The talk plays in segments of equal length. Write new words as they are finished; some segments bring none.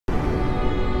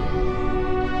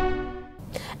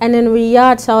And in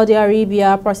Riyadh, Saudi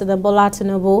Arabia, President Bola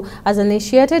Tinubu has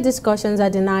initiated discussions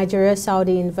at the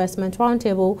Nigeria-Saudi Investment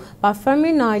Roundtable by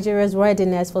affirming Nigeria's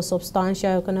readiness for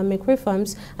substantial economic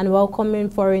reforms and welcoming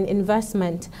foreign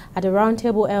investment. At the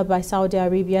roundtable held by Saudi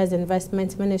Arabia's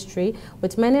Investment Ministry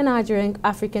with many Nigerian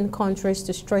African countries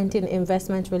to strengthen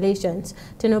investment relations,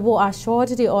 Tinubu assured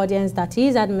the audience that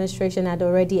his administration had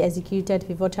already executed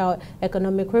pivotal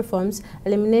economic reforms,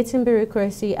 eliminating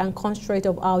bureaucracy and constraint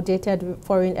of outdated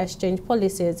foreign exchange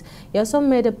policies. He also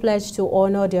made a pledge to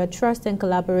honor their trust and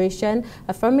collaboration,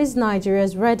 affirming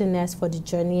Nigeria's readiness for the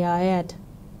journey ahead.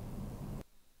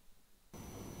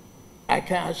 I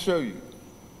can assure you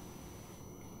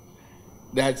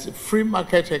that a free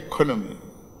market economy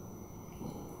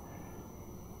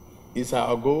is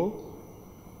our goal.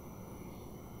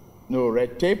 No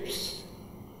red tapes,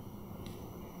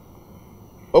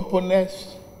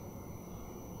 openness.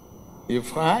 You've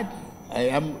heard, I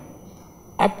am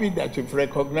happy that you've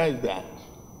recognized that.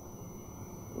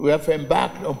 We have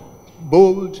embarked on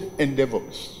bold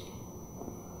endeavors,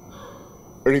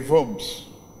 reforms.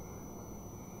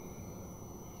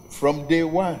 From day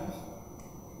one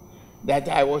that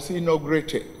I was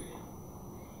inaugurated,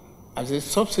 as a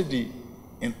subsidy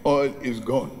in oil is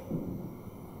gone,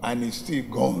 and it's still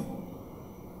gone.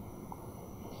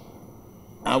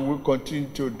 And we'll continue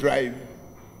to drive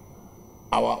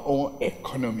our own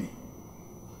economy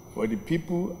for the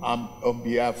people and on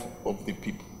behalf of the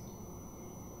people.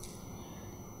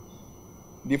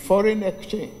 The foreign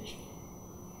exchange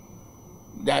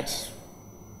that's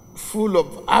full of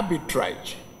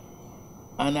arbitrage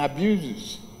and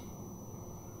abuses,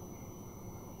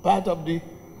 part of the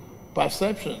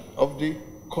perception of the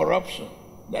corruption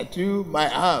that you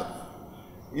might have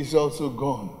is also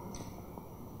gone.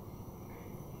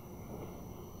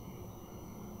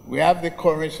 We have the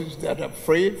currencies that are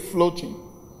free floating.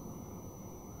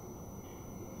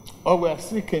 All we are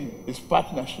seeking is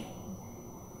partnership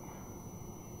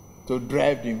to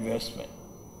drive the investment.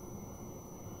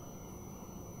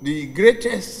 The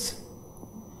greatest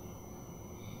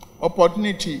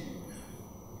opportunity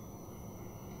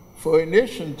for a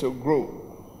nation to grow,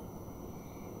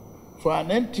 for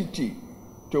an entity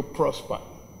to prosper,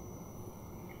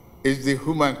 is the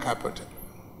human capital.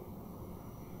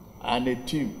 And a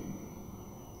team,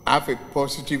 have a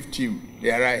positive team,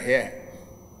 they are right here.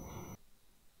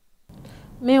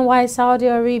 Meanwhile, Saudi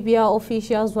Arabia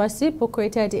officials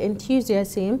reciprocated the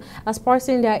enthusiasm,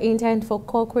 expressing their intent for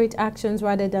concrete actions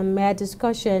rather than mere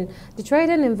discussion. The Trade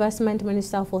and Investment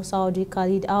Minister for Saudi,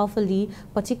 Khalid Al-Fali,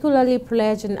 particularly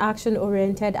pledged an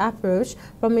action-oriented approach,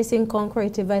 promising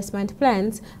concrete investment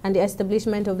plans and the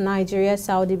establishment of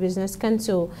Nigeria-Saudi Business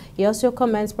Council. He also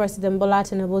commends President Bola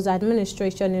Tinubu's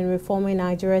administration in reforming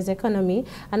Nigeria's economy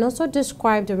and also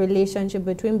described the relationship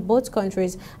between both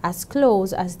countries as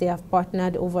close as they have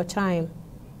partnered over time.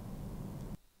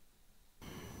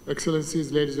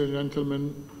 Excellencies, ladies and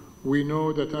gentlemen, we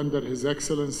know that under His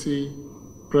Excellency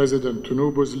President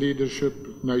Tinubu's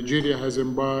leadership, Nigeria has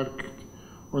embarked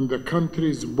on the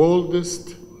country's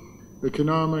boldest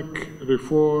economic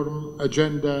reform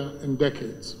agenda in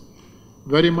decades.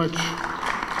 Very much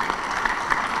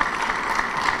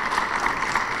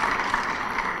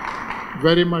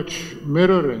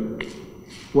mirroring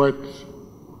what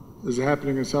is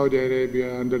happening in Saudi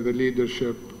Arabia under the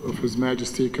leadership of His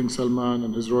Majesty King Salman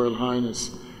and His Royal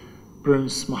Highness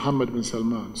Prince Mohammed bin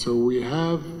Salman. So we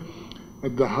have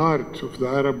at the heart of the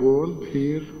Arab world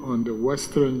here on the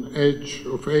western edge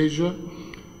of Asia,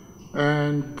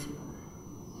 and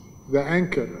the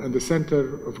anchor and the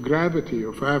center of gravity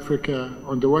of Africa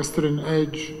on the western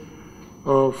edge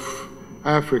of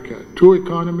Africa. Two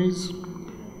economies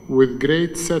with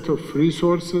great set of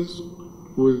resources,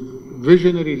 with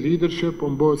visionary leadership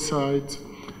on both sides,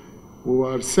 who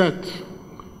are set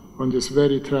on this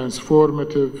very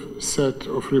transformative set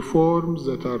of reforms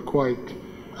that are quite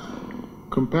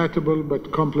compatible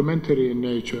but complementary in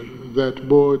nature, that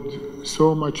bode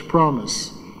so much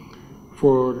promise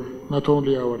for not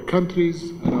only our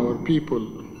countries and our people,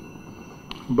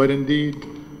 but indeed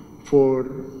for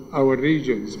our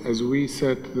regions, as we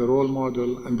set the role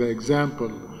model and the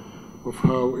example of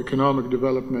how economic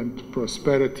development,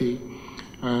 prosperity,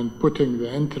 and putting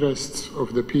the interests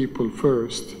of the people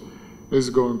first is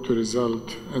going to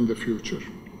result in the future.